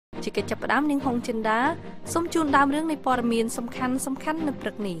ជាកិច្ចចាប់ផ្ដើមនាងហុងចិនដាសូមជូនដើមរឿងនៃព័ត៌មានសំខាន់នៅព្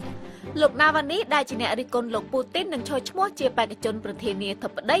រឹកនេះលោកណាវ៉ានីដែលជាអ្នករិះគន់លោកពូទីននឹងឈរឈ្មោះជាបេក្ខជនប្រធានាធិ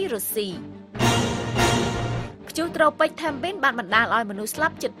បតីរុស្ស៊ីព្យុះត្រូពិចថែមប៊ីនបានបណ្ដាលឲ្យមនុស្សស្លា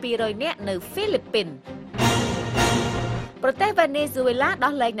ប់ជិត200នាក់នៅហ្វីលីពីនប្រទេសវេណេស៊ុយអេឡា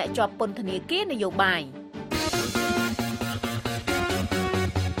ដោះលែងអ្នកជាប់ពន្ធនាគារនយោបាយ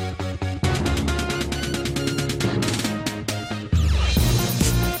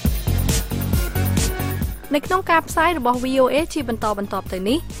នៅក្នុងការផ្សាយរបស់ VOA ជាបន្តទៅ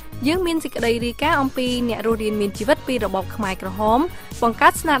នេះយើងមានសេចក្តីរាយការណ៍អំពីអ្នករស់រានមានជីវិតពីរបបខ្មែរក្រហមបង្កើ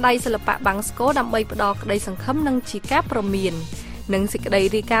តស្នាដៃសិល្បៈបាំងស្គរដើម្បីផ្ដល់ក្តីសង្ឃឹមនិងជាការព្រមាននិងសេចក្តី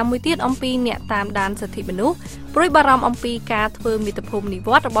រាយការណ៍មួយទៀតអំពីអ្នកតាមដានសិទ្ធិមនុស្សព្រួយបារម្ភអំពីការធ្វើមាតុភូមិនិវ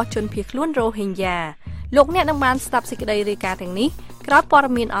ត្តន៍របស់ជនភៀសខ្លួនរ៉ូហិញយ៉ាលោកអ្នកនឹងបានស្ដាប់សេចក្តីរាយការណ៍ទាំងនេះក្រោយព័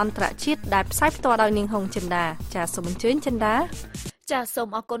ត៌មានអន្តរជាតិដែលផ្សាយផ្ទាល់ដោយនាងហុងចិនដាចាសសូមអញ្ជើញចិនដាចាសសូម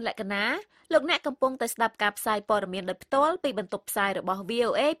អរគុណលក្ខណាលោកអ្នកកំពុងតែស្ដាប់ការផ្សាយព័ត៌មានដោយផ្ទាល់ពីបន្ទប់ផ្សាយរបស់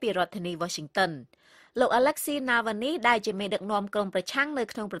VOA ពីរដ្ឋធានី Washington លោក Alexei Navalny ដែលជាមេដឹកនាំក្រុមប្រឆាំងនៅ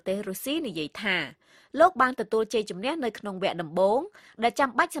ក្នុងប្រទេសរុស្ស៊ីនិយាយថាលោកបានទទួលជ័យជំនះនៅក្នុងវគ្គដំបូងដែលចាំ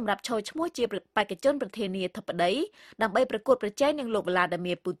បាច់សម្រាប់ឈរឈ្មោះជាបេក្ខជនប្រធានាធិបតីដើម្បីប្រកួតប្រជែងនឹងលោក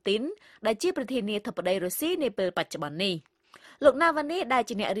Vladimir Putin ដែលជាប្រធានាធិបតីរុស្ស៊ីនាពេលបច្ចុប្បន្ននេះលោកណាវ៉ានីដែល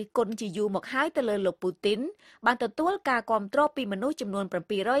ជាអ្នករិះគន់ជាយូរមកហើយទៅលើលោកពូទីនបានទទួលការគាំទ្រពីមនុស្សចំនួន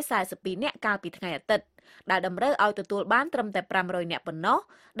742នាក់កាលពីថ្ងៃអាទិត្យដែលតម្រូវឲ្យទទួលបានត្រឹមតែ500នាក់ប៉ុណ្ណោះ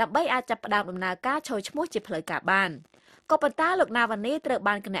ដើម្បីអាចចាប់ផ្ដើមដំណើរការចូលឈ្មោះជាផ្លូវការបានក៏ប៉ុន្តែលោកណាវ៉ានីត្រូវ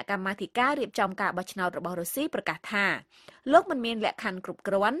បានគណៈកម្មាធិការរៀបចំការបោះឆ្នោតរបស់រុស្ស៊ីប្រកាសថាលោកមិនមានលក្ខខណ្ឌគ្រប់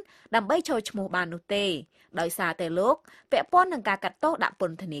គ្រាន់ដើម្បីចូលឈ្មោះបាននោះទេដោយសារតែលោកពាក់ព័ន្ធនឹងការកាត់ទោសដាក់ព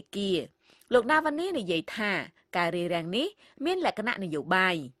ន្ធនាគារលោកណាវ៉ានីនិយាយថាការរារាំងនេះមានលក្ខណៈនយោបា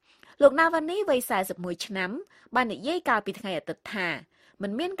យលោកណាវ៉ានីវ័យ41ឆ្នាំបាននិយាយកាលពីថ្ងៃអាទិត្យថាមិ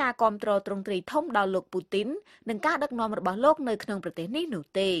នមានការគាំទ្រទ្រង់ទ្រាយធំដល់លោកពូទីននិងការដឹកនាំរបស់លោកនៅក្នុងប្រទេសនេះនោះ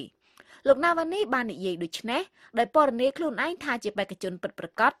ទេលោកណាវ៉ានីបាននិយាយដូចនេះដោយពណ៌នាខ្លួនឯងថាជាបេក្ខជនពិតប្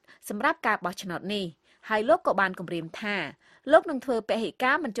រាកដសម្រាប់ការបោះឆ្នោតនេះហើយលោកក៏បានគម្រាមថាលោកនឹងធ្វើពហិ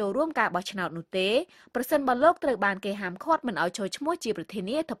ការមិនចូលរួមការបោះឆ្នោតនោះទេប្រសិនបើលោកត្រូវបានគេហាមឃាត់មិនឲ្យចូលឈ្មោះជាប្រធា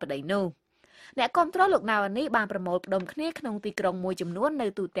នាធិបតីនោះអ្នកគាំទ្រលោកណាវ៉ានីបានប្រមូលផ្ដុំគ្នាក្នុងទីក្រុងមួយចំនួននៅ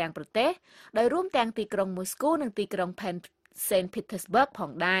ទូទាំងប្រទេសដោយរួមទាំងទីក្រុងមូស្គូនិងទីក្រុងSaint Petersburg ផ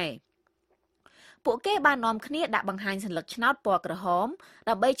ងដែរពួកគេបាននាំគ្នាដាក់បង្ហាញសញ្ញាឆ្នោតពណ៌ក្រហម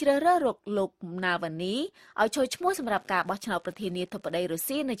ដើម្បីជ្រើសរើសលោកណាវ៉ានីឲ្យចូលឈ្មោះសម្រាប់ការបោះឆ្នោតប្រធានាធិបតីរុស្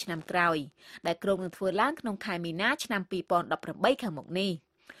ស៊ីនៅឆ្នាំក្រោយដែលគ្រោងនឹងធ្វើឡើងក្នុងខែមីនាឆ្នាំ2018ខាងមុខនេះ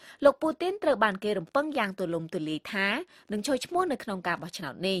លោកពូទីនត្រូវបានគេរំពឹងយ៉ាងទូលំទូលាយថានឹងចូលឈ្មោះនៅក្នុងការបោះឆ្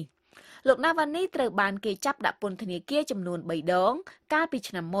នោតនេះលោកណាវ៉ានីត្រូវបានគេចាប់ដាក់ពន្ធនាគារចំនួន3ដងកាលពី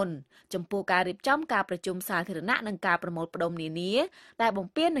ឆ្នាំមុនចំពោះការរៀបចំការប្រជុំសាធារណៈនិងការប្រមូលផ្ដុំនានាដែលបំ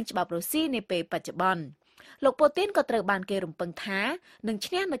ពាននឹងច្បាប់រុស្ស៊ីនាពេលបច្ចុប្បន្នលោកពូទីនក៏ត្រូវបានគេរំពឹងថានឹង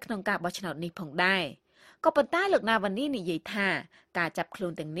ឈ្នះនៅក្នុងការបោះឆ្នោតនេះផងដែរក៏ប៉ុន្តែលោកណាវ៉ានីនិយាយថាការចាប់ខ្លួ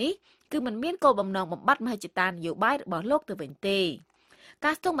នទាំងនេះគឺមិនមានគោលបំណងបំបត្តិមហិច្ឆតានយោបាយរបស់លោកទៅវិញទេ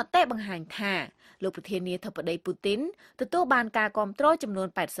ការស្ទង់មតិបង្ហាញថាលោកប្រធានាធិបតីពូទីនទទួលបានការគាំទ្រចំនួន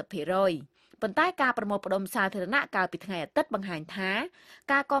 80% ប៉ុន្តែការប្រមូលផ្ដុំសាធារណៈកាលពីថ្ងៃអាទិត្យបង្ហាញថា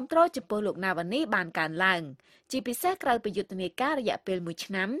ការគាំទ្រចំពោះលោកណាវ៉ានីបានកើនឡើងជាពិសេសក្រោយពីយុទ្ធនាការរយៈពេល1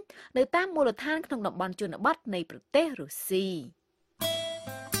ឆ្នាំនៅតាមមូលដ្ឋានក្នុងតំបន់ជនបទនៃប្រទេសរុស្ស៊ី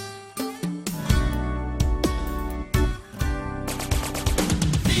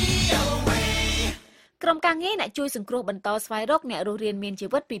ក្រុមការងារអ្នកជួយសង្គ្រោះបន្តស្វែងរកអ្នករស់រានមានជី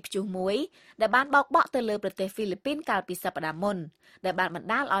វិតពីព្យុះមួយដែលបានបោកបក់ទៅលើប្រទេសហ្វីលីពីនកាលពីសប្តាហ៍មុនដែលបានបណ្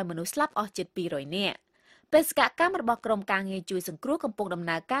ដាលឲ្យមនុស្សស្លាប់អស់ជិត200នាក់បេសកកម្មរបស់ក្រុមការងារជួយសង្គ្រោះកំពុងដំ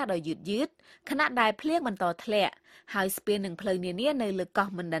ណើរការដោយយឺតខណៈដែលភ្លៀងបន្តធ្លាក់ហើយស្ពាននិងផ្លូវនានានៅលើកោះ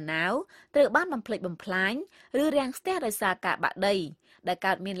មិនដាណាវត្រូវបានបំផ្លិចបំផ្លាញឬរាំងស្ទះដោយសារការបាក់ដីដែល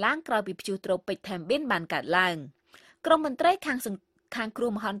កើតមានឡើងក្រោយពីព្យុះត្រូពិចថែមប៊ីនបានកើតឡើងក្រុមមន្ត្រីខាងគ្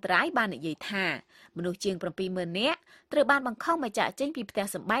រោះមហន្តរាយបាននិយាយថាមនុស្សជាង 70000 នាក់ត្រូវបានបង្ខំឲ្យចាកចេញពីផ្ទះ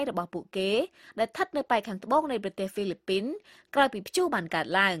សម្បែងរបស់ពួកគេដែលស្ថិតនៅប៉ែកខាងត្បូងនៃប្រទេសហ្វីលីពីនក្រោយពីព្យុះបានកើត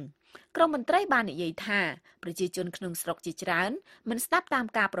ឡើងក្រុមមន្ត្រីបាននិយាយថាប្រជាជនក្នុងស្រុកជាច្រើនមិនស្ដាប់តាម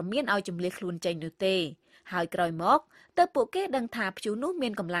ការព្រមានឲ្យជម្លៀសខ្លួនចេញនោះទេហើយក្រោយមកទើបពួកគេដឹងថាព្យុះនោះមា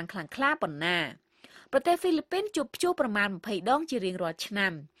នកម្លាំងខ្លាំងក្លាប៉ុណ្ណាប្រទេសហ្វីលីពីនជួបព្យុះប្រមាណ20ដងជារៀងរាល់ឆ្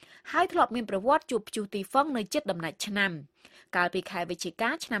នាំហើយធ្លាប់មានប្រវត្តិជួបព្យុះទីហ្វុងនៅជិតដំណាច់ឆ្នាំកាលពីខែវិច្ឆិកា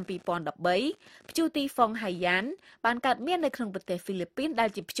ឆ្នាំ2013ព្យុះទីហ្វុងហៃយ៉ានបានកើតមាននៅក្នុងប្រទេសហ្វីលីពីនដែល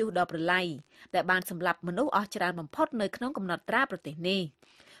ជាព្យុះដ៏ប្រឡាយដែលបានសម្លាប់មនុស្សអស់ច្រើនបំផុតនៅក្នុងកំណត់ត្រាប្រទេសនេះ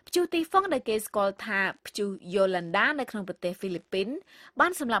ព្យុះទីហ្វុងដែលគេស្គាល់ថាព្យុះយូឡាន់ដានៅក្នុងប្រទេសហ្វីលីពីនបា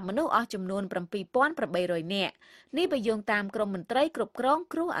នសម្លាប់មនុស្សអស់ចំនួន 7,800 នាក់នេះបើយោងតាមក្រុមមន្ត្រីគ្រប់គ្រង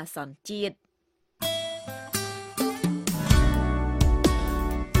គ្រោះអាសន្នជាតិ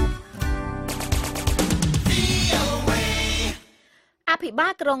អភិបា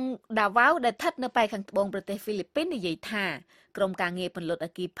លក្រុងដាវ៉ាវដែលស្ថិតនៅប៉ែកខាងត្បូងប្រទេសហ្វីលីពីននិយាយថាក្រុមការងារពន្លត់អ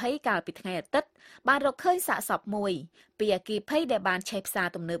គ្គិភ័យកាលពីថ្ងៃអាទិត្យបានរកឃើញសាកសពមួយពីអគ្គិភ័យដែលបានឆេះផ្សារ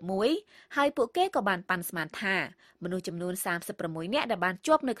ទំនើបមួយហើយពួកគេក៏បានប៉ាន់ស្មានថាមនុស្សចំនួន36នាក់ដែលបាន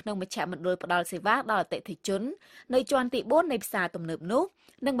ជាប់នៅក្នុងមជ្ឈមណ្ឌលផ្ដល់សេវាដល់អតិថិជននៅជាន់ទី4នៃផ្សារទំនើបនោះ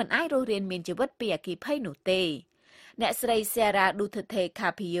នឹងមិនអាចរស់រានមានជីវិតពីអគ្គិភ័យនោះទេអ្នកស្រី Sarah Duterte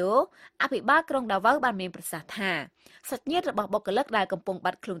Capio អភិបាលក្រុងដាវ៉ាវបានមានប្រសាសន៍ថាសាច់ញាតិរបស់បុគ្គលិកដែលកំពុង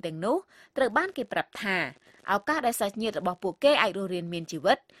បាត់ខ្លួនទាំងនោះត្រូវបានគេប្រាប់ថាឱកាសដែលសាច់ញាតិរបស់ពួកគេអាចរស់រានមានជី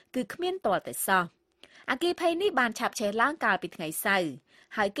វិតគឺគ្មានទាល់តែសោះអគ្គិភ័យនេះបានឆាបឆេះឡើងកាលពីថ្ងៃសៅរ៍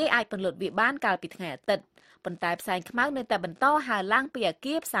ហើយគេអាចពន្លត់វាបានកាលពីថ្ងៃអាទិត្យប៉ុន្តែផ្សែងខ្មៅនៅតែបន្តហើរឡើងពីអ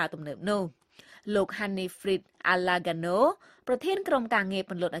គារផ្សារទំនើបនោះលោក Hannifrid Alagano ប្រធានក្រុមការងារ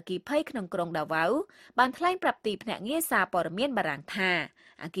ពន្លត់អគ្គិភ័យក្នុងក្រុងដាវ៉ាវបានថ្លែងប្រាប់ទីភ្នាក់ងារសារព័ត៌មានបារាំងថា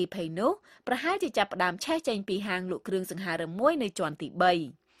អគ្គិភ័យនោះប្រហែលជាចាប់ផ្ដើមឆេះចេញពីហាងលក់គ្រឿងសង្ហារិមមួយនៅជាន់ទី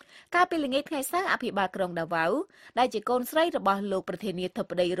3កាលពីល្ងាចថ្ងៃសៅរ៍អភិបាលក្រុងដាវ៉ាវដែលជាកូនស្រីរបស់លោកប្រធានាធិប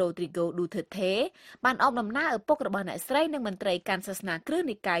តី Rodrigo Duterte បានអបដំណើរឪពុករបស់អ្នកស្រីនិងមន្ត្រីកាន់សាសនាគ្រឹះ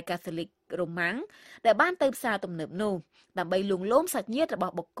និកាយកាសូលិករ៉ូម៉ាំងដែលបានទៅផ្សារទំនើបនោះដើម្បីលួងលោមសាច់ញាតិរប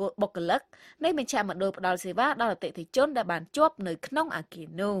ស់បុគ្គលិកនៃមជ្ឈមណ្ឌលផ្ដល់សេវាដល់អតិថិជនដែលបានជាប់នៅក្នុងអគារ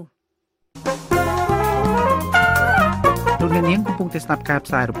នោះលោកអ្នកនាងកំពុងតែស្ដាប់ការ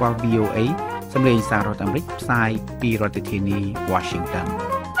ផ្សាយរបស់ VOA សម្លេងសាររដ្ឋអាមេរិកផ្សាយពីរដ្ឋធានី Washington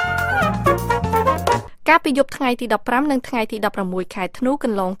កាលពីយប់ថ្ងៃទី15និងថ្ងៃទី16ខែធ្នូក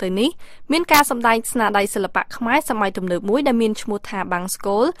ន្លងទៅនេះមានការសម្ដែងស្នាដៃសិល្បៈខ្មែរសម័យទំនើបមួយដែលមានឈ្មោះថា Bang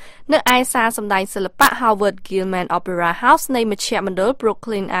School នៅឯសាលសម្ដែងសិល្បៈ Howard Gilman Opera House នៃមជ្ឈមណ្ឌល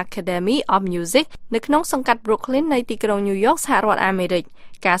Brooklyn Academy of Music នៅក្នុងសង្កាត់ Brooklyn នៃទីក្រុង New York សហរដ្ឋអាមេរិក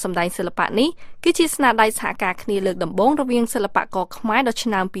ការសម្ដែងសិល្បៈនេះគឺជាស្នាដៃសហការគ្នាលើកដំបូងរវាងសិល្បករខ្មែរដ៏ឆ្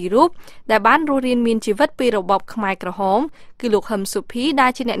នើមពីររូបដែលបានរស់រានមានជីវិតពីរបបខ្មែរក្រហមគឺលោកហឹមសុភីដែ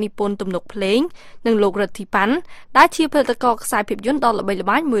លជាអ្នកនិពន្ធទំនុកភ្លេងនិងលោករិទ្ធីប៉ាន់ដែលជាផលិតករខ្សែភាពយន្តដ៏ល្បីល្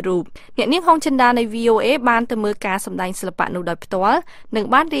បាញមួយរូបអ្នកនាងហុងចិន្តានៃ VOA បានទៅមើលការសម្ដែងសិល្បៈនោះដោយផ្ទាល់និង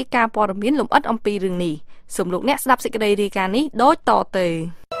បានរាយការណ៍ព័ត៌មានលម្អិតអំពីរឿងនេះសូមលោកអ្នកស្ដាប់សេចក្តីរាយការណ៍នេះដូចតទៅ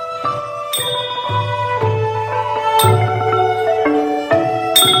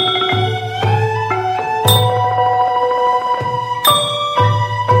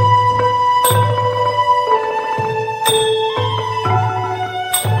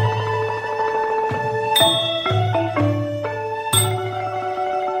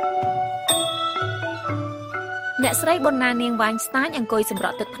អ្នកស្រីប៊ុនណានាង Weinstein អង្គុយសម្រ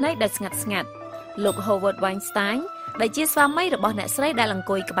ក់ទឹកភ្នែកដែលស្ងាត់ស្ងាត់លោក Howard Weinstein ដែលជាស្វាមីរបស់អ្នកស្រីដែលអង្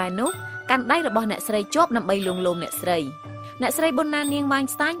គុយក្បែរនោះកាន់ដៃរបស់អ្នកស្រីជាប់ដើម្បីលួងលោមអ្នកស្រីប៊ុនណានាង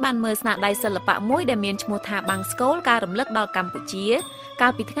Weinstein បានមើលស្នាដៃសិល្បៈមួយដែលមានឈ្មោះថា Bang School ការរំលឹកដល់កម្ពុជាកា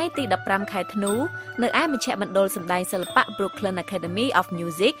លពីថ្ងៃទី15ខែធ្នូនៅឯមជ្ឈមណ្ឌលសម្ដែងសិល្បៈ Brooklyn Academy of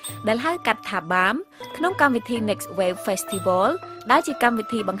Music ដែលហៅកាត់ថា BAM ក្នុងកម្មវិធី Next Wave Festival ដែលជាកម្មវិ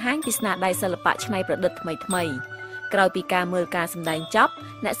ធីបង្ហាញពីស្នាដៃសិល្បៈច្នៃប្រឌិតថ្មីៗក្រោយពីការមើលការសម្ដែងចប់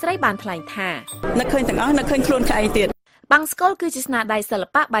អ្នកស្រីបានថ្លែងថានឹកឃើញទាំងអស់នឹកឃើញខ្លួនក្អែកទៀតBang School គឺជាស្នាដៃសិល្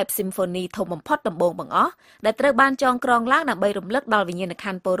បៈបែប Symphony ធំបំផុតដំបូងបង្អស់ដែលត្រូវបានចងក្រងឡើងដើម្បីរំលឹកដល់វិញ្ញាណក្ខ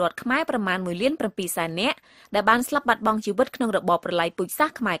ន្ធពលរដ្ឋខ្មែរប្រមាណ 1.7 លាននាក់ដែលបានស្លាប់បាត់បង់ជីវិតក្នុងរបបប្រល័យពូជសាស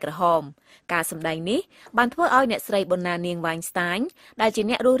ន៍ខ្មែរក្រហមការសម្ដែងនេះបានធ្វើឲ្យអ្នកស្រីប៊ុនណានាង Weinstein ដែលជា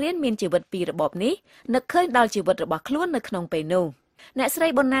អ្នករស់រានមានជីវិតពីរបបនេះនឹកឃើញដល់ជីវិតរបស់ខ្លួននៅក្នុងពេលនោះអ្នកស្រី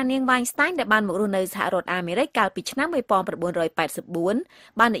ប៊ុនណានាង Weinstein ដែលបានមករស់នៅសហរដ្ឋអាមេរិកកាលពីឆ្នាំ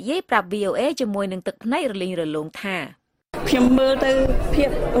1984បាននិយាយប្រាប់ VOA ជាមួយនឹងទឹកភ្នែករលីងរលោងថាខ្ញុំមើលទៅ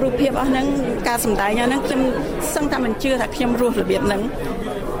រូបភាពអស់ហ្នឹងការសម្ដែងអស់ហ្នឹងខ្ញុំសឹងតែមិនជឿថាខ្ញុំរស់របៀបហ្នឹង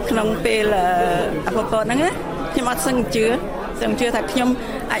ក្នុងពេលអពពតហ្នឹងណាខ្ញុំអត់សឹងជឿថាខ្ញុំ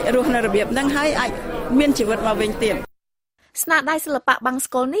អាចរស់នៅរបៀបហ្នឹងហើយអាចមានជីវិតមកវិញទៀតស្នាដៃសិល្បៈ Bang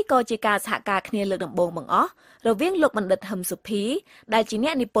School នេះក៏ជាការសហការគ្នាលើកដំបូងបង្អស់រវាងលោកបណ្ឌិតហឹមសុភីដែលជាអ្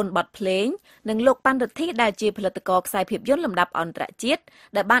នកនិពន្ធបទភ្លេងនិងលោកប៉ាន់រិទ្ធីដែលជាផលិតករខ្សែភាពយន្តលំដាប់អន្តរជាតិ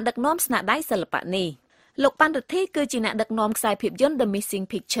ដែលបានដឹកនាំស្នាដៃសិល្បៈនេះលោកប៉ាន់រិទ្ធីគឺជាអ្នកដឹកនាំខ្សែភាពយន្ត The Missing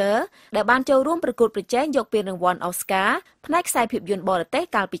Picture ដែលបានចូលរួមប្រកួតប្រជែងយកពានរង្វាន់ Oscar ផ្នែកខ្សែភាពយន្តបរទេស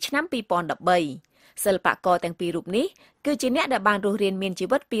កាលពីឆ្នាំ2013សិល្បករទាំងពីររូបនេះគឺជាអ្នកដែលបានរស់រានមានជី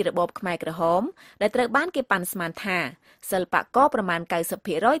វិតពីរបបខ្មែរក្រហមដែលត្រូវបានគេប៉ាន់ស្មានថាសិល្បករប្រមាណ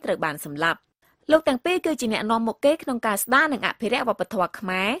 90% ត្រូវបានសម្លាប់លោកទាំងពីរគឺជាអ្នកនាំមុខគេក្នុងការស្ដារនិងអភិរក្សវប្បធម៌ខ្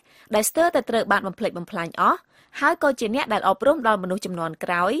មែរដែលស្ទើរតែត្រូវបានបំផ្លិចបំផ្លាញអស់ ហើយក៏ជាអ្នកដែលអប់រំដល់មនុស្សជំនាន់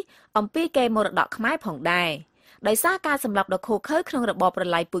ក្រោយអំពីកេរមរតកខ្មែរផងដែរដោយសារការសម្លាប់ដ៏ឃោរឃៅក្នុងរបបប្រ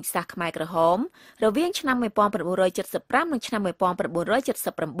ល័យពូជសាសន៍ខ្មែរក្រហមរវាងឆ្នាំ1975និងឆ្នាំ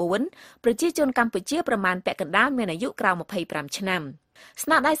1979ប្រជាជនកម្ពុជាប្រមាណពាក់កណ្ដាលមានអាយុក្រោម25ឆ្នាំស្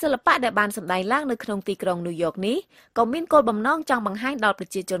នាដៃសិល្បៈដែលបានសម្ដែងឡើងនៅក្នុងទីក្រុងញូវយ៉កនេះក៏មានគោលបំណងចង់បង្ហាញដល់ប្រ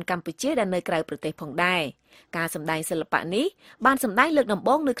ជាជនកម្ពុជាដែលនៅក្រៅប្រទេសផងដែរការសម្ដែងសិល្បៈនេះបានសម្ដែងលើកដំ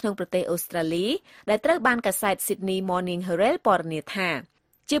បូងនៅក្នុងប្រទេសអូស្ត្រាលីដែលត្រូវបានកាសែត Sydney Morning Herald ពណ៌នាថា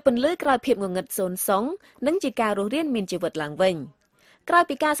ជាពន្លឺក្រោយភាពងងឹតសូន្យសងនិងជាការរស់រានមានជីវិតឡើងវិញក្រោយ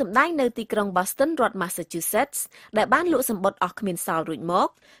ពីការសម្ដែងនៅទីក្រុង Boston រដ្ឋ Massachusetts ដែលបានលក់សម្បត្តិអស់គ្មានសល់រួចមក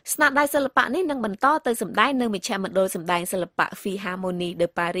ស្នាដៃសិល្បៈនេះនឹងបន្តទៅសម្ដែងនៅមជ្ឈមណ្ឌលសម្ដែងសិល្បៈ Philharmonie de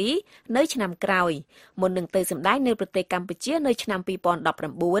Paris នៅឆ្នាំក្រោយមុននឹងទៅសម្ដែងនៅប្រទេសកម្ពុជានៅឆ្នាំ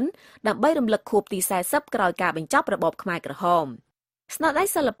2019ដើម្បីរំលឹកខួបទី40ក្រោយការបញ្ចប់របបខ្មែរក្រហមស្នាដៃ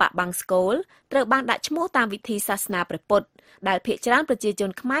សិល្បៈបាំងស្កូលត្រូវបានដាក់ឈ្មោះតាមវិធីសាសនាព្រះពុទ្ធដែលភាគច្រើនប្រជាជ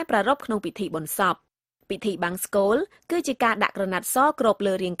នខ្មែរប្រារព្ធក្នុងពិធីបុណ្យសពពិធីបាំងស្កូលគឺជាការដាក់ក្រណាត់សគ្រប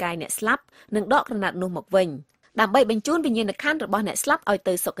លើរាងកាយអ្នកស្លាប់និងដកក្រណាត់នោះមកវិញដើម្បីបញ្ជូនវិញ្ញាណក្ខន្ធរបស់អ្នកស្លាប់ឲ្យ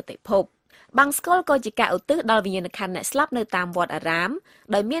ទៅសុគតិភពបាំងស្កូលក៏ជាការឧទ្ទិសដល់វិញ្ញាណក្ខន្ធអ្នកស្លាប់នៅតាមវត្តអារាម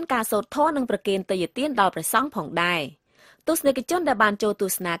ដោយមានការសូត្រធម៌និងប្រគេនទេយ្យទានដល់ព្រះសង្ឃផងដែរទស្សនិកជនដែលបានចូលទ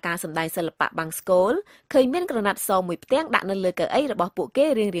ស្សនាការសម្ដែងសិល្បៈបាំងស្កូលឃើញមានក្រណាត់សមួយផ្ទាំងដាក់នៅលើកៅអីរបស់ពួកគេ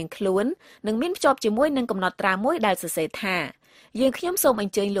រៀងៗខ្លួននិងមានភ្ជាប់ជាមួយនឹងកំណត់ត្រាមួយដែលសរសេរថាយើងខ្ញុំសូមអ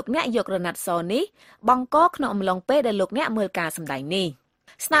ញ្ជើញលោកអ្នកយកក្រណាត់សនេះបង់កក្នុងអំឡុងពេលដែលលោកអ្នកមើលការសម្ដែងនេះ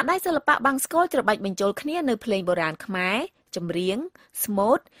ស្នាដៃសិល្បៈបាំងស្កូលច្របាច់បញ្ចូលគ្នានៅភ្លេងបុរាណខ្មែរចម្រៀងស្មូ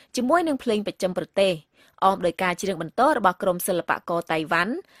តជាមួយនឹងភ្លេងប្រចាំប្រទេសអមដោយការច្រៀងបន្តរបស់ក្រុមសិល្បករតៃវ៉ា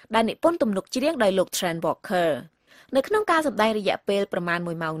ន់ដែលនិពន្ធទំនុកច្រៀងដោយលោក Trent Walker នៅក្នុងការសម្ដែងរយៈពេលប្រមាណ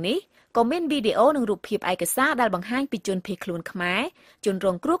1ម៉ោងនេះក៏មានវីដេអូនិងរូបភាពឯកសារដែលបង្ហាញពីជនភៀសខ្លួនខ្មែរជនរ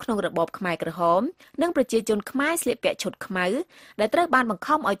ងគ្រោះក្នុងរបបខ្មែរក្រហមនិងប្រជាជនខ្មែរស្លៀកពាក់ឈុតខ្មៅដែលត្រូវបានបង្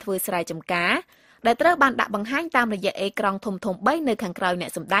ខំឲ្យធ្វើស្រែចម្ការដែលត្រូវបានដាក់បង្ហាញតាមរយៈអេក្រង់ធំៗ3នៅខាងក្រោយអ្នក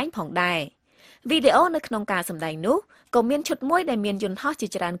សម្ដែងផងដែរវីដេអូនៅក្នុងការសម្ដែងនោះក៏មានឈុតមួយដែលមានយន្តហោះជា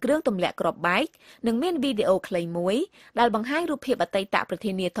ច្រើនគ្រឿងទម្លាក់គ្រាប់បែកនិងមានវីដេអូខ្លីមួយដែលបង្ហាញរូបភាពអតីតប្រ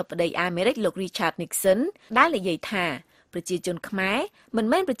ធានាធិបតីអាមេរិកលោក Richard Nixon ដែលនិយាយថាប្រជាជនខ្មែរមិន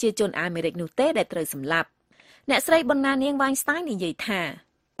មែនប្រជាជនអាមេរិកនោះទេដែលត្រូវសម្លាប់អ្នកស្រីប៊ុនណានាងវ៉ាញ់ស្តាញនិយាយថា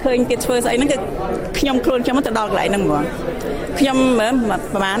ឃើញគេធ្វើស្អីហ្នឹងគឺខ្ញុំខ្លួនខ្ញុំទៅដល់កន្លែងហ្នឹងហ្មងខ្ញុំ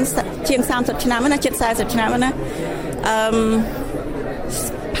ប្រហែលជាង30ឆ្នាំណាជិត40ឆ្នាំណា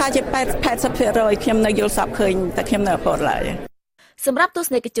ផាជា80% ខ្ញុំនៅយល់សពឃើញតែខ្ញុំនៅអពតឡើយសម្រាប់ទស្ស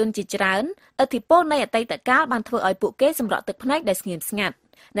និកជនជាច្រើនឥទ្ធិពលនៃអតីតកាលបានធ្វើឲ្យពួកគេសម្រក់ទឹកភ្នែកដែលស្ងៀមស្ងាត់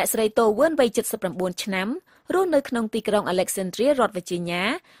អ្នកស្រីតូវឿនវ័យ79ឆ្នាំរស់នៅក្នុងទីក្រុង Alexandria រដ្ឋ Virginia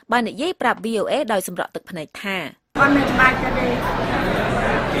បាននិយាយប្រាប់ VOA ដោយសម្រក់ទឹកភ្នែកថាអត់នៅច្បាស់ទេ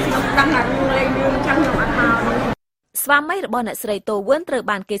ខ្ញុំដឹងថារឿងរឿងចឹងខ្ញុំអត់មកស្វាមីរបស់អ្នកស្រីតូវឿនត្រូវ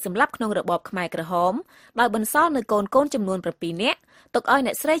បានគេសម្លាប់ក្នុងរបបខ្មែរក្រហមដោយបន្សល់នៅកូនចំនួន7នាក់ទុកឲ្យ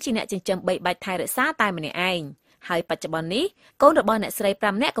អ្នកស្រីជាអ្នកចិញ្ចឹមបីបាច់ថែរក្សាតែម្នាក់ឯងហើយបច្ចុប្បន្ននេះកូនរបស់អ្នកស្រី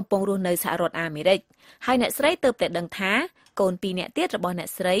5នាក់កំពុងរស់នៅសហរដ្ឋអាមេរិកហើយអ្នកស្រីទើបតែដឹងថាកូន2នាក់ទៀតរបស់អ្នក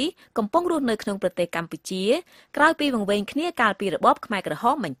ស្រីកំពុងរស់នៅក្នុងប្រទេសកម្ពុជាក្រោយពីវង្វេងគ្នាកាលពីរបបខ្មែរក្រហ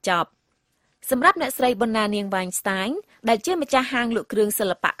មបញ្ចប់សម្រាប់អ្នកស្រីប៊ុនណានាងវ៉ាញ់ស្តាញដែលជាម្ចាស់ហាងលក់គ្រឿងសិ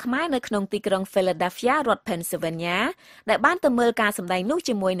ល្បៈខ្មែរនៅក្នុងទីក្រុង Philadelphia រដ្ឋ Pennsylvania ដែលបានទៅមើលការសម្ដែងនោះ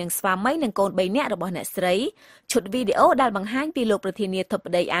ជាមួយនឹងស្វាមីនិងកូន3នាក់របស់អ្នកស្រីឈុតវីដេអូដែលបង្ហាញពីលោកប្រធានាធិប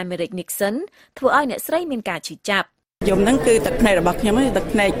តីអាមេរិក Nixon ធ្វើឲ្យអ្នកស្រីមានការឈឺចាប់យំហ្នឹងគឺទឹកភ្នែករបស់ខ្ញុំទឹក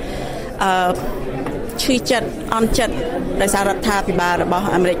ភ្នែកឈឺចិត្តអន់ចិត្តដោយសាររដ្ឋាភិបាលរបស់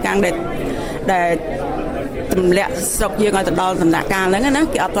អាមេរិកកាំងដែលទម្លាក់ស្រុកយើងឲ្យទៅដល់ដំណាក់កាលហ្នឹងណា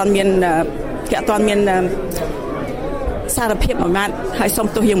គេអត់ទាន់មានសារភាពមួយម៉ាត់ហើយសុំ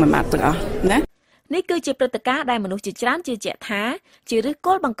ទោសយើងមួយម៉ាត់ទាំងអស់ណានេះគឺជាព្រឹត្តិការណ៍ដែលមនុស្សជាច្រើនជឿជាក់ថាជាឫសគ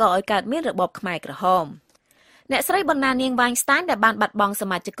ល់បង្កឲ្យកើតមានរបបខ្មែរក្រហមអ្នកស្រីប៊ុនណានាងវ៉ាញ់ស្តាញដែលបានបាត់បង់ស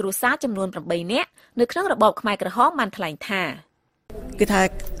មាជិកគ្រួសារចំនួន8នាក់នៅក្នុងរបបខ្មែរក្រហមបានថ្លែងថាគឺថា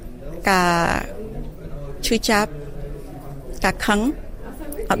ការឈឺចាប់ការខឹង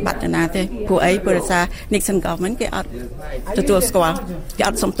អត់បាត់ណាទេព្រោះអីព្រោះថា Nixon government គេអត់ទទួលស្គាល់គេអ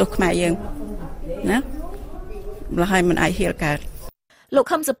ត់សំទោសខ្មែរយើងណាម្ល៉េះហើយមិនអាចហៀលកើតលោក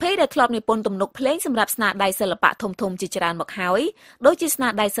ខឹមសុភ័យដែលធ្លាប់និពន្ធទំនុកភ្លេងសម្រាប់ស្នាដៃសិល្បៈធំៗជាច្រើនមកហើយដូចជាស្នា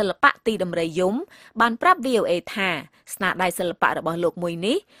ដៃសិល្បៈទីដំរីយំបានប្រាប់ VOA ថាស្នាដៃសិល្បៈរបស់លោកមួយ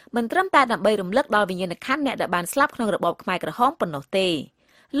នេះមិនត្រឹមតែដើម្បីរំលឹកដល់វិញ្ញាណក្ខន្ធអ្នកដែលបានស្លាប់ក្នុងរបបខ្មែរក្រហមប៉ុណ្ណោះទេ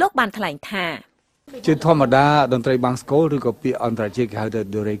លោកបានថ្លែងថាជាធម្មតាតន្ត្រីបាំងស្កូលឬក៏ពាក្យអន្តរជាតិគេហៅថា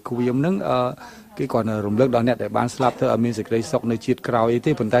Dore Kuyum ហ្នឹងគេគាត់រំលឹកដល់អ្នកដែលបានស្លាប់ធ្វើឲ្យមានសេចក្តីសុខនៅជាតិក្រោយអី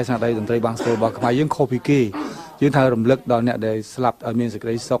ទេប៉ុន្តែស្នាដៃតន្ត្រីបាំងស្កូលរបស់ខ្មែរយើងខុសពីគេយើងថារំលឹកដល់អ្នកដែលស្លាប់ឲ្យមានសេចក្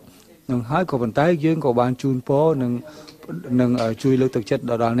តីសុខ នឹងហើយក៏ប៉ុន្តែយើងក៏បានជូនពរនឹងជួយលើកទឹកចិត្ត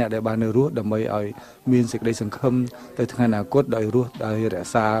ដល់អ្នកដែលបាននៅរស់ដើម្បីឲ្យមានសេចក្តីសង្ឃឹមទៅថ្ងៃអនាគតដោយរស់ដោយរ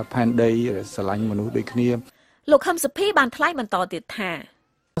ក្សាផែនដីស្រឡាញ់មនុស្សដូចគ្នាលោកខឹមសុភីបានថ្លែងបន្តទៀតថា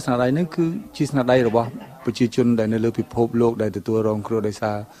ស្នាដៃនេះគឺជាស្នាដៃរបស់ប្រជាជនដែលនៅលើពិភពលោកដែលទទួលរងគ្រោះដោយ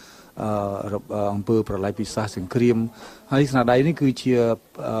សារអង្គើប្រល័យពិសាសង្គ្រាមហើយស្នាដៃនេះគឺ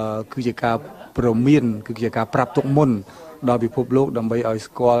ជាការព្រមានគឺជាការប្រាប់ទុកមុនដល់ពិភពលោកដើម្បីឲ្យ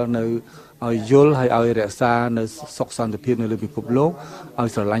ស្គាល់នៅឲ្យយល់ហើយឲ្យរក្សានៅសុខសន្តិភាពនៅលើពិភពលោកឲ្យ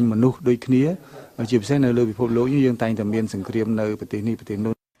ស្រឡាញ់មនុស្សដូចគ្នាជាពិសេសនៅលើពិភពលោកយើងតែងតែមានសង្គ្រាមនៅប្រទេសនេះប្រទេស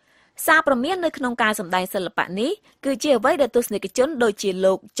នោះសារព្រមាននៅក្នុងការសម្ដែងសិល្បៈនេះគឺជាអ្វីដែលទស្សនិកជនដូចជា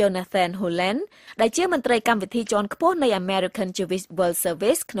លោក Jonathan Holland ដែលជាមន្ត្រីកម្មវិធីជាន់ខ្ពស់នៃ American Jewish World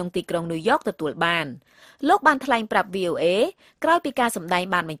Service ក្នុងទីក្រុង New York ទទួលបានលោកបានថ្លែងប្រាប់ VOA ក្រោយពីការសម្ដែង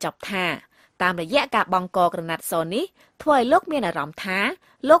បានបញ្ចប់ថាតាមរយៈការបង់កក្រណាត់សនេះធ្វើឲ្យលោកមានអារម្មណ៍ថា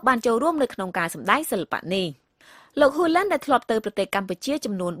លោកបានចូលរួមនៅក្នុងការសម្ដែងសិល្បៈនេះលោក Holland ដែលធ្លាប់ទៅប្រទេសកម្ពុជា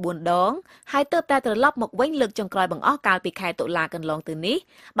ចំនួន4ដងហើយទើបតែត្រឡប់មកវិញលើកចុងក្រោយបង្អស់កាលពីខែតុលាកន្លងទៅនេះ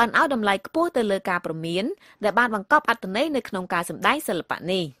បានឲ្យតម្លៃខ្ពស់ទៅលើការព្រមានដែលបានបង្កប់អត្ថន័យនៅក្នុងការសម្ដែងសិល្បៈ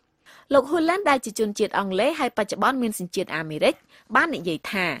នេះលោក Holland ដែលជាជនជាតិអង់គ្លេសហើយបច្ចុប្បន្នមានសញ្ជាតិអាមេរិកបាននិយាយ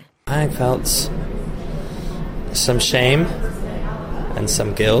ថា I felt some shame and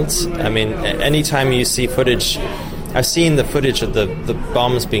some guilt. I mean, anytime you see footage, I've seen the footage of the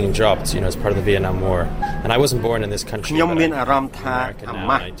bombs being dropped, as part of the Vietnam War. And I wasn't born in this country. But I'm American now,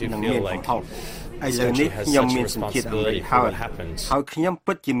 and I do feel like this country has such a responsibility for what happened. ហើយខ្ញុំ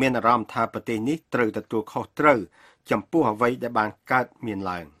ពិតជាមានអារម្មណ៍ថាប្រទេសនេះត្រូវទទួលខុសត្រូវចំពោះអ្វីដែលបានកើតមាន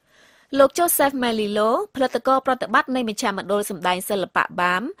ឡើងលោក Joseph Melilo ផលិតករប្រតិបត្តិនៃមជ្ឈមណ្ឌលសម្ដែងសិល្បៈ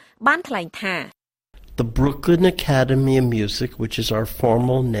BAM បានថ្លែងថា The Brooklyn Academy of Music, which is our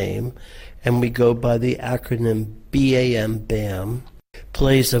formal name, and we go by the acronym BAM,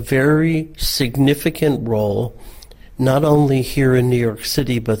 plays a very significant role, not only here in New York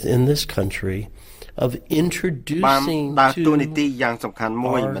City, but in this country, of introducing to our culture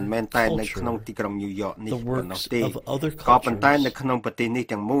the works of other cultures.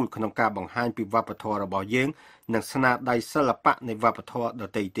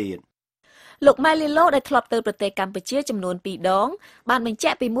 លោក Melilo ដែលធ្លាប់ទៅប្រទេសកម្ពុជាចំនួន2ដងបានបញ្ជា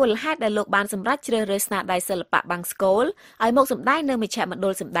ក់ពីមូលហេតុដែលលោកបានសម្រេចជ្រើសរើសស្នាដៃសិល្បៈបាំងស្កូលឲ្យមកសម្ដែងនៅមជ្ឈមណ្ឌ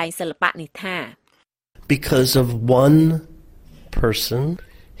លសម្ដែងសិល្បៈនេះថា Because of one person,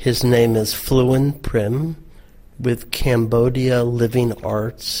 his name is Fluent Prim with Cambodia Living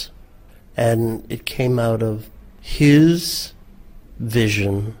Arts, and it came out of his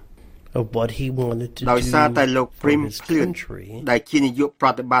vision of what he wanted to do ដោយសារតែលោក Prim ភ្លឿន ដែលជានាយកប្រ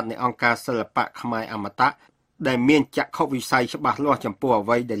តិបត្តិនៃអង្គការសិល្បៈខ្មែរអមតៈដែលមានចក្ខុវិស័យច្បាស់លាស់ចំពោះអ្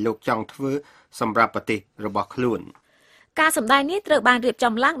វីដែលលោកចង់ធ្វើសម្រាប់ប្រទេសរបស់ខ្លួនការសម្ដែងនេះត្រូវបានរៀប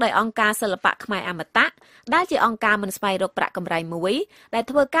ចំឡើងដោយអង្គការសិល្បៈខ្មែរអមតៈដែលជាអង្គការមិនស្វែងរកប្រាក់កម្រៃមួយដែល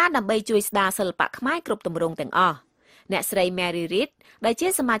ធ្វើការដើម្បីជួយស្ដារសិល្បៈខ្មែរគ្រប់ទម្រង់ទាំងអស់អ្នកស្រី Mary Reid ដែលជា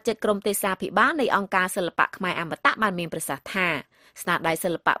សមាជិកក្រុមទេសាភិបាលនៃអង្គការសិល្បៈខ្មែរអមតៈបានមានប្រសាសន៍ថាស្នាដៃសិ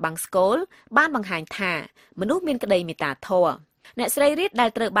ល្បៈបាំងស្កូលបានបង្ហាញថាមនុស្សមានក្តីមេត្តាធម៌អ្នកស្រី Reid ដែល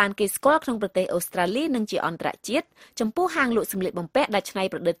ត្រូវបានគេស្គាល់ក្នុងប្រទេសអូស្ត្រាលីនិងជាអន្តរជាតិចំពោះហាងលក់សម្លៀកបំពាក់ដែលច្នៃ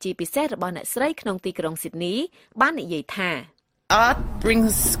ប្រឌិតជាពិសេសរបស់អ្នកស្រីក្នុងទីក្រុង Sydney បាននិយាយថា Art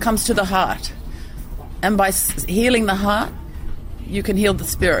comes to the heart and by healing the heart you can heal the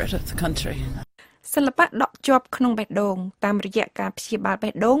spirit of the country សិល្បៈដកជាប់ក្នុងបេះដូងតាមរយៈការព្យាបាល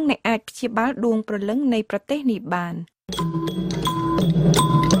បេះដូងអ្នកអាចព្យាបាលដួងព្រលឹងនៃប្រទេសនេះបាន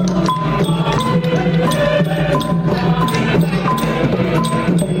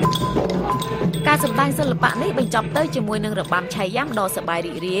ការសម្ដែងសិល្បៈនេះបញ្ចប់ទៅជាមួយនឹងរបាំឆៃយ៉ាំដ៏សប្បាយ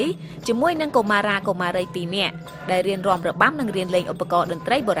រីករាយជាមួយនឹងកុមារាកុមារី2នាក់ដែលរៀនរាំរបាំនិងរៀនលេងឧបករណ៍តន្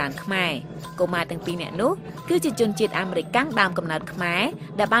ត្រីបុរាណខ្មែរកុមារទាំង2នាក់នោះគឺជាជនជាតិអាមេរិកដើមកំណើតខ្មែរ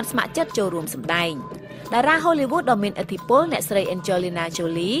ដែលបានស្ម័គ្រចិត្តចូលរួមសម្ដែងតារា Hollywood ដ៏មានឥទ្ធិពលអ្នកស្រី Angelina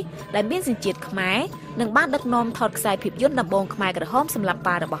Jolie ដែលមានសញ្ជាតិខ្មែរនឹងបានដឹកនាំថតខ្សែភាពយន្តដំបូងខ្មែរក្រហមសម្រាប់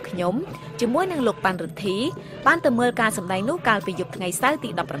ប៉ារបស់ខ្ញុំជាមួយនឹងលោកប៉ាន់រិទ្ធីបានទៅមើលការសម្ដែងនោះកាលពីយប់ថ្ងៃសៅរ៍ទី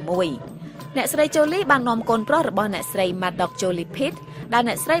16អ្នកស្រី Jolie បាននាំកូនប្រុសរបស់អ្នកស្រី Maddox Jolie Pitt ដែល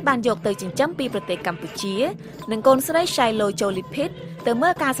អ្នកស្រីបានយកទៅចិញ្ចឹមពីប្រទេសកម្ពុជានិងកូនស្រី Shiloh Jolie Pitt ទៅមើ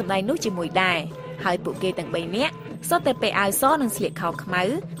លការសម្ដែងនោះជាមួយដែរហើយពួកគេទាំង3នាក់សុទ្ធតែពាក់អាវសនិងស្លៀកខោខ្មៅ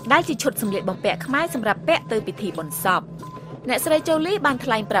ដែលជាឈុតសម្លៀកបំពាក់ខ្មែរសម្រាប់ពាក់ទៅពិធីបុណ្យសពអ្នកស្រី Jolie បានថ្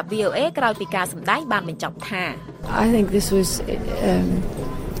លែងប្រាប់ VOA ក្រោយពីការសម្ដែងបានបញ្ចប់ថា I think this was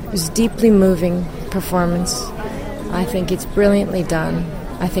deeply moving performance. I think it's brilliantly done.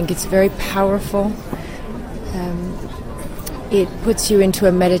 I think it's very powerful. It puts you into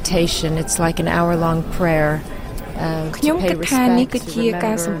a meditation. It's like an hour-long prayer ខ្ញុំគិតថានេះគឺជា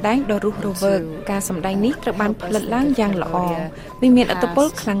ការសម្ដែងដ៏រស់រវើកការសម្ដែងនេះត្រូវបានផលិតឡើងយ៉ាងល្អវាមានឥទ្ធិពល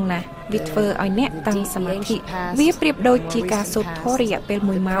ខ្លាំងណាស់វាធ្វើឲ្យអ្នកតាំងសមាធិវាប្រៀបដូចជាការសូត្រធម៌រយៈពេល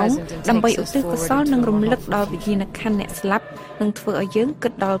1ម៉ោងដើម្បីឧទ្ទិសកុសលនិងរំលឹកដល់វិញ្ញាណក្ខន្ធអ្នកស្លាប់និងធ្វើឲ្យយើងគិ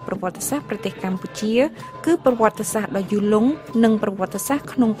តដល់ប្រវត្តិសាស្ត្រប្រទេសកម្ពុជាគឺប្រវត្តិសាស្ត្រដ៏យូរលង់និងប្រវត្តិសាស្ត្រ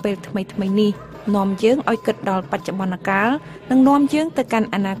ក្នុងពេលថ្មីៗនេះនាំយើងឲ្យគិតដល់បច្ចុប្បន្នកាលនិងនាំយើងទៅកាន់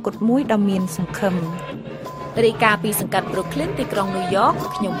អនាគតមួយដ៏មានសង្ឃឹមរាយការណ៍ពីសង្កាត់ Brooklyn ទីក្រុង New York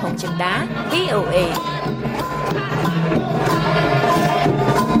ខ្ញុំហុងចិន្តា VOA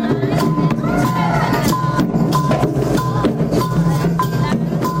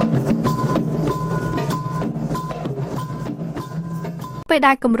ពេល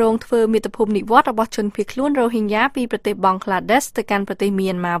ដែលគម្រោងធ្វើមាតុភូមិនិវត្តរបស់ជនភៀសខ្លួនរ៉ូហីញ៉ាពីប្រទេសបង់ក្លាដេសទៅកាន់ប្រទេសមី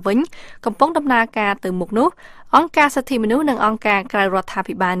យ៉ាន់ម៉ាវិញកំពុងដំណើរការទៅមុខនោះអង្គការសិទ្ធិមនុស្សនិងអង្គការក្រៅរដ្ឋា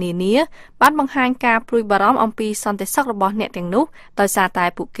ភិបាលនានាបានបង្ហាញការព្រួយបារម្ភអំពីសន្តិសុខរបស់អ្នកទាំងនោះដោយសារតែ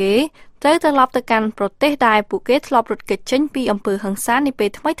ពួកគេត្រូវត្រឡប់ទៅកាន់ប្រទេសដែលពួកគេធ្លាប់រត់គេចចេញពីអំពើហិង្សានាពេល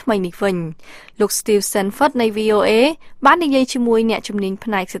ថ្មីៗនេះវិញលោក Steve Sanford នៃ VOA បាននិយាយជាមួយអ្នកជំនាញ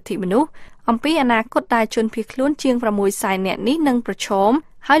ផ្នែកសិទ្ធិមនុស្សអំពីអនាគតដែលជនភៀសខ្លួនជាង600,000 នាក់នេះនឹងប្រឈម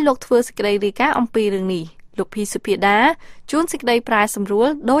ហើយលោកធ្វើសេចក្តីរាយការណ៍អំពីរឿងនេះលោកភីសុភាដាជួនសេចក្តីប្រែសម្រួល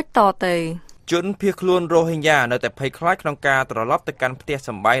ដូចតទៅជនភៀសខ្លួនរ៉ូហិញ៉ានៅតែភ័យខ្លាចក្នុងការត្រឡប់ទៅកាន់ផ្ទះស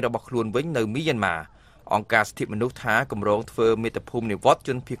ម្បែងរបស់ខ្លួនវិញនៅមីយ៉ាន់ម៉ាអង្គការសិទ្ធិមនុស្សថាគម្រោងធ្វើមាតុភូមិនិវត្តជ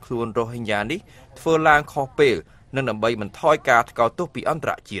នភៀសខ្លួនរ៉ូហិញ៉ានេះធ្វើឡើងខុសពេលនិងដើម្បីបន្ថយការថ្កោលទោសពីអន្ត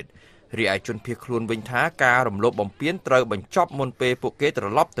រជាតិរីឯជនភៀសខ្លួនវិញថាការរំលោភបំពានត្រូវបញ្ចប់មុនពេលពួកគេត្រ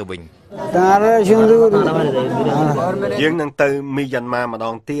ឡប់ទៅវិញយើងនឹងទៅមីយ៉ាន់ម៉ាម្ដ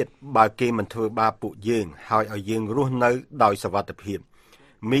ងទៀតបើគេមិនធ្វើបាបពួកយើងហើយឲ្យយើងរស់នៅដោយសុវត្ថិភាព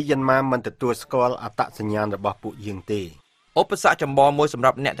មីយ៉ាន់ម៉ាមិនទទួលស្គាល់អត្តសញ្ញាណរបស់ពួកយើងទេឧបសគ្គចម្បងមួយសម្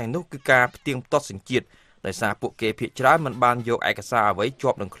រាប់អ្នកទាំងនោះគឺការផ្ទៀងផ្ទាត់សញ្ជាតិដោយសារពួកគេភាគច្រើនមិនបានយកឯកសារអ្វីជា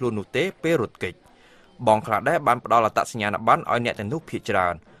ប់នឹងខ្លួននោះទេពេលរត់គេចបងក្លាដេសបានផ្ដល់អត្តសញ្ញាណប័ណ្ណឲ្យអ្នកទាំងនោះភាគច្រើ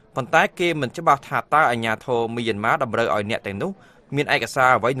នប៉ុន្តែគេមិនច្បាស់ថាតើអាជ្ញាធរមីយ៉ាន់ម៉ាតម្រូវឲ្យអ្នកទាំងនោះមានឯកសារ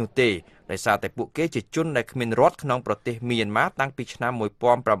អ្វីនោះទេដោយសារតែពួកគេជាជនដែលគ្មានរដ្ឋក្នុងប្រទេសមីយ៉ាន់ម៉ាតាំងពីឆ្នាំ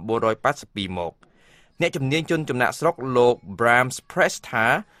1982មកអ្នកជំនាញជនចំណាក់ស្រុកលោក Brams Press ថា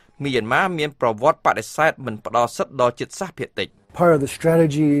មីយ៉ាន់ម៉ាមានប្រវត្តិបដិសេធមិនផ្ដល់សិទ្ធិដល់ជាតិសាសន៍ភាគតិច Part of the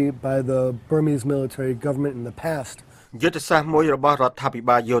strategy by the Burmese military government in the past យុទ្ធសាស្ត្រមួយរបស់រដ្ឋាភិ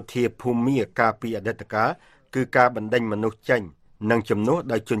បាលយោធាភូមាកាលពីអតីតកាលគឺការបណ្ដេញមនុស្សចេញនិងជំនួស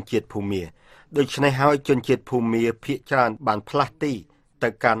ដោយជនជាតិភូមាដូច្នេះហើយជនជាតិភូមាភាគច្រើនបានផ្លាស់ទីទៅ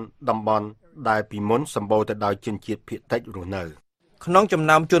កាន់តំបន់ដែលពីមុនសម្បូរទៅដោយជនជាតិភាគតិចរស់នៅក្នុងចំ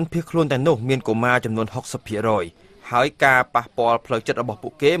ណោមជនភៀសខ្លួនទាំងនោះមានកុមារចំនួន 60% ហើយការប៉ះពាល់ផ្លូវចិត្តរបស់ពួ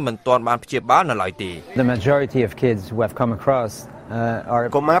កគេមិនទាន់បានព្យាបាលនៅឡើយទេ The majority of kids who have come across are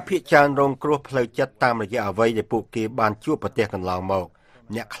កុមារភាគច្រើនរងគ្រោះផ្លូវចិត្តតាមរយៈអ្វីដែលពួកគេបានជួបប្រទះកន្លងមក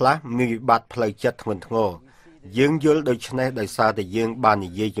អ្នកខ្លះមានវិបត្តិផ្លូវចិត្តធ្ងន់ធ្ងរយើងយល់ដូច្នេះដោយសារតែយើងបាន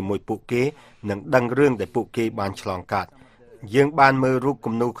និយាយជាមួយពួកគេនិងដឹងរឿងដែលពួកគេបានឆ្លងកាត់យើងបានមើលរូប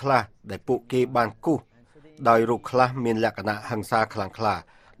គំនូរខ្លះដែលពួកគេបានគូសដោយរូបខ្លះមានលក្ខណៈហិង្សាខ្លាំងក្លា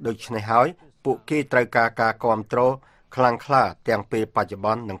ដូច្នេះហើយពួកគេត្រូវការការគាំទ្រខ្លាំងក្លាទាំងពេលបច្ចុប្ប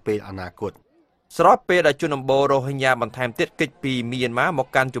ន្ននិងពេលអនាគតស្របពេលដែលជនអម្បូររ៉ូហិញ៉ាបន្ថែមទៀតគេចពីមីយ៉ាន់ម៉ាមក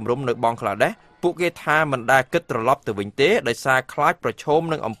កាន់ជំរំនៅបង់ក្លាដេសពួកគេថាមិនដែលគិតត្រឡប់ទៅវិញទេដោយសារខ្លាចប្រឈម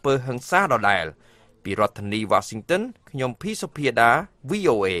នឹងអំពើហិង្សាដដែលពីរដ្ឋធានី Washington ខ្ញុំភីសុភាដា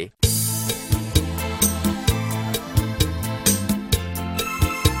VOA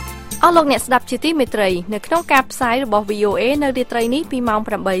អស់លោកអ្នកស្ដាប់ជាទីមេត្រីនៅក្នុងការផ្សាយរបស់ VOA នៅរាត្រីនេះពីម៉ោង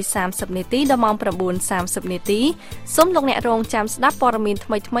 8:30 នាទីដល់ម៉ោង 9:30 នាទីសូមលោកអ្នករងចាំស្ដាប់ព័ត៌មានថ្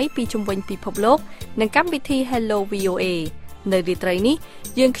មីៗពីជុំវិញពិភពលោកនិងកម្មវិធី Hello VOA នៅរាត្រីនេះ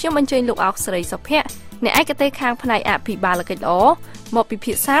យើងខ្ញុំអញ្ជើញលោកអោកស្រីសុភ័ក្រអ្នកឯកទេសខាងផ្នែកអភិបាលកិច្ចល្អមកពិ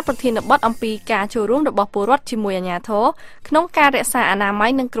ភាក្សាប្រធានបទអំពីការចូលរួមរបស់ពលរដ្ឋជាមួយអាជ្ញាធរក្នុងការរក្សាអនាម័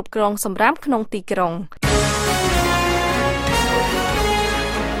យនិងគ្រប់គ្រងសម្រាមក្នុងទីក្រុង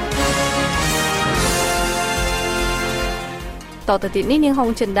តទៅទៀតនេះនាងហុង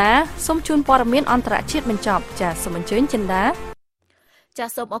ចិន្តាសូមជូនព័ត៌មានអន្តរជាតិបញ្ចប់ចាសសូមអញ្ជើញចិន្តាចាស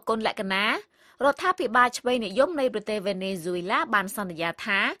សូមអរគុណលក្ខណារដ្ឋាភិបាលឆ្វេងនិយមនៃប្រទេសវេណេស៊ុយឡាបានសន្យា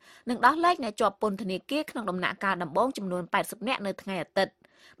ថានឹងដោះលែងអ្នកជាប់ពន្ធនាគារក្នុងដំណាក់កាលដំបូងចំនួន80នាក់នៅថ្ងៃអាទិត្យ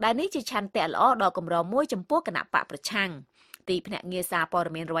ដែលនេះជាឆន្ទៈល្អដ៏កម្រមួយចំពោះគណៈបកប្រឆាំងទីភ្នាក់ងារសារព័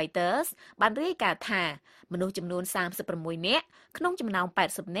ត៌មាន Reuters បានរាយការណ៍ថាមនុស្សចំនួន36នាក់ក្នុងចំណោម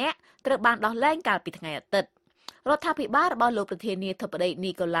80នាក់ត្រូវបានដោះលែងកាលពីថ្ងៃអាទិត្យរដ្ឋាភិបាលរបស់លោកប្រធានាធិបតី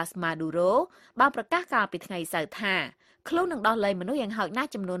Nicolas Maduro បានប្រកាសកាលពីថ្ងៃសៅរ៍ថាខ្លួននឹងដោះលែងមនុស្សយ៉ាងហោចណាស់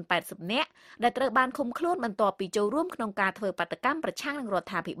ចំនួន80នាក់ដែលត្រូវបានឃុំខ្លួនបន្ទាប់ពីចូលរួមក្នុងការធ្វើបាតកម្មប្រឆាំងនឹងរដ្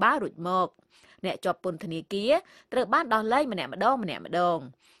ឋាភិបាលរួចមក អ្នកជាប់ពន្ធនាគារត្រូវបានដោះលែងម្នាក់ម្ដង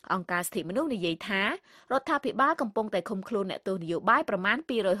អង្គការសិទ្ធិមនុស្សនិយាយថារដ្ឋាភិបាលកំពុងតែឃុំខ្លួនអ្នកទោសនយោបាយប្រមាណ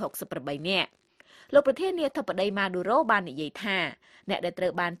268នាក់លោកប្រធានាធិបតីម៉ាឌូរ៉ូបាននិយាយថាអ្នកដែលត្រូ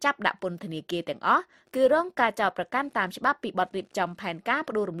វបានចាប់ដាក់ពន្ធនាគារទាំងអស់គឺរងការចោទប្រកាន់តាមច្បាប់ពីបទរៀបចំផែនការ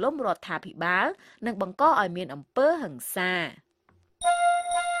ផ្ដួលរំលំរដ្ឋាភិបាលនិងបង្កឲ្យមានអំពើហិង្សា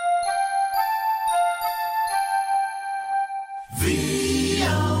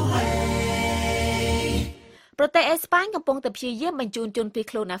ប្រទេសអេស្ប៉ាញកំពុងតែព្យាយាមបញ្ជូនជនភៀស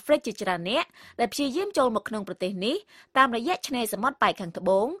ខ្លួនអាហ្វ្រិកជាច្រើនអ្នកដែលព្យាយាមចូលមកក្នុងប្រទេសនេះតាមរយៈឆ្នេរសមុទ្រប៉ែកខាងត្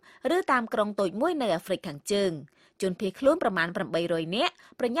បូងឬតាមក្រុងតូចមួយនៅអាហ្វ្រិកខាងជើងជនភៀសខ្លួនប្រមាណ800នាក់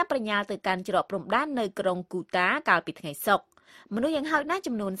ប្រញាប់ប្រញាល់ទៅកាន់ច្រកព្រំដែននៅក្រុងគូតាកាលពីថ្ងៃសុក្រមនុស្សយ៉ាងហោចណាស់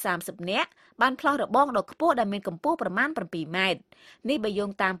ចំនួន30នាក់បានផ្លោះរបងដ៏ខ្ពស់ដែលមានកម្ពស់ប្រមាណ7ម៉ែត្រនេះបើយោ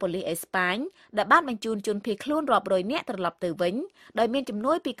ងតាមប៉ូលីសអេស្ប៉ាញដែលបានបញ្ជូនជនភៀសខ្លួនរាប់រយនាក់ត្រឡប់ទៅវិញដោយមានជំ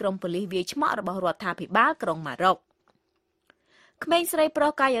នួយពីក្រុមប៉ូលីសវាយឆ្មក់របស់រដ្ឋាភិបាលក្រុងម៉ារ៉ុកក្មេងស្រីប្រុ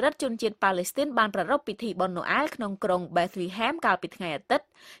សកាយរិទ្ធជនជាតិប៉ាឡេស្ទីនបានប្រារព្ធពិធីបុណ្យណូអែលក្នុងក្រុង Bethlehem កាលពីថ្ងៃអាទិត្យ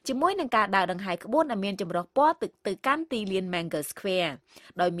ជាមួយនឹងការដើរដង្ហែក្បួនដែលមានចម្រុះពណ៌ទៅកាន់ទីលាន Mango Square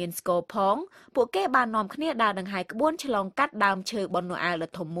ដោយមានស្គរផងពួកគេបាននាំគ្នាដើរដង្ហែក្បួនឆ្លងកាត់ដើមឈើបុណ្យណូអែល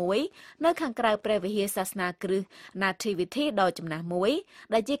ដ៏ធំមួយនៅខាងក្រៅព្រះវិហារសាសនាគ្រិស្ត Nativity ដ៏ចំណាស់មួយ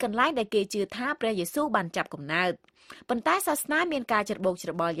ដែលជាកន្លែងដែលគេជឿថាព្រះយេស៊ូវបានចាប់កំណើតប៉ុន្តែសាសនាមានការច្របូកច្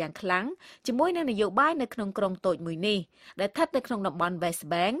របល់យ៉ាងខ្លាំងជាមួយនឹងនយោបាយនៅក្នុងក្រុងតូចមួយនេះដែលស្ថិតនៅក្នុងតំបន់ West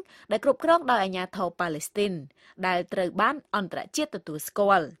Bank ដែលគ្រប់គ្រងដោយអាជ្ញាធរប៉ាឡេស្ទីនដែលត្រូវបានអន្តរជាតិទទួលស្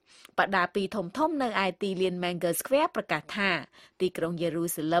គាល់បដាពីធំនៅឯទីលាន Mango Square ប្រកាសថាទីក្រុងយេរូ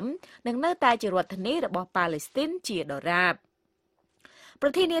សាឡឹមនឹងនៅតែជារដ្ឋធានីរបស់ប៉ាឡេស្ទីនជាដរាបប្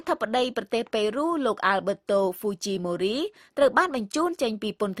រធានាធិបតីប្រទេសប៉េរូលោក Alberto Fujimori ត្រូវបានបញ្ជូនចេញពី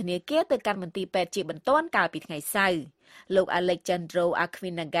ពន្ធនាគារទៅកាន់មន្ទីរពេទ្យជាបន្ទាន់កាលពីថ្ងៃសៅរ៍លោក Alejandro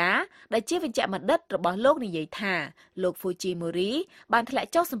Aquinaga ដែលជាវេជ្ជបណ្ឌិតរបស់លោកនិយាយថាលោក Fujimori បានធ្លាក់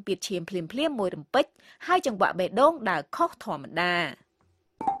ចុះសម្ពាធឈាមភ្លាមមួយរំពេចហើយចង្វាក់បេះដូងដើរខុសធម្មតា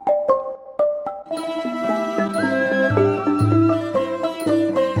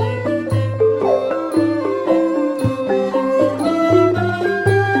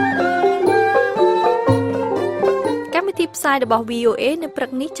ផ្សាយរបស់ VOA នៅព្រឹ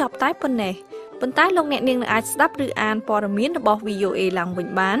កនេះចប់តែប៉ុណ្ណេះប៉ុន្តែលោកអ្នកនាងនឹងអាចស្ដាប់ឬអានព័ត៌មានរបស់ VOA ឡើងវិញ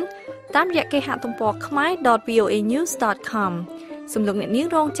បានតាមរយៈគេហទំព័រ khmer.voanews.com សូមលោកអ្នកនាង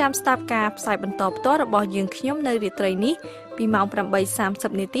រងចាំស្ដាប់ការផ្សាយបន្តផ្ទាល់របស់យើងខ្ញុំនៅរាត្រីនេះពីម៉ោង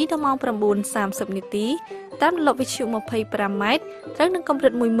 8:30 នាទីដល់ម៉ោង 9:30 នាទីតាមរលកវិទ្យុ 25 ម៉ែត្រត្រូវនឹងកម្រិ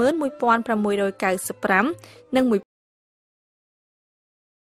ត 11695 និង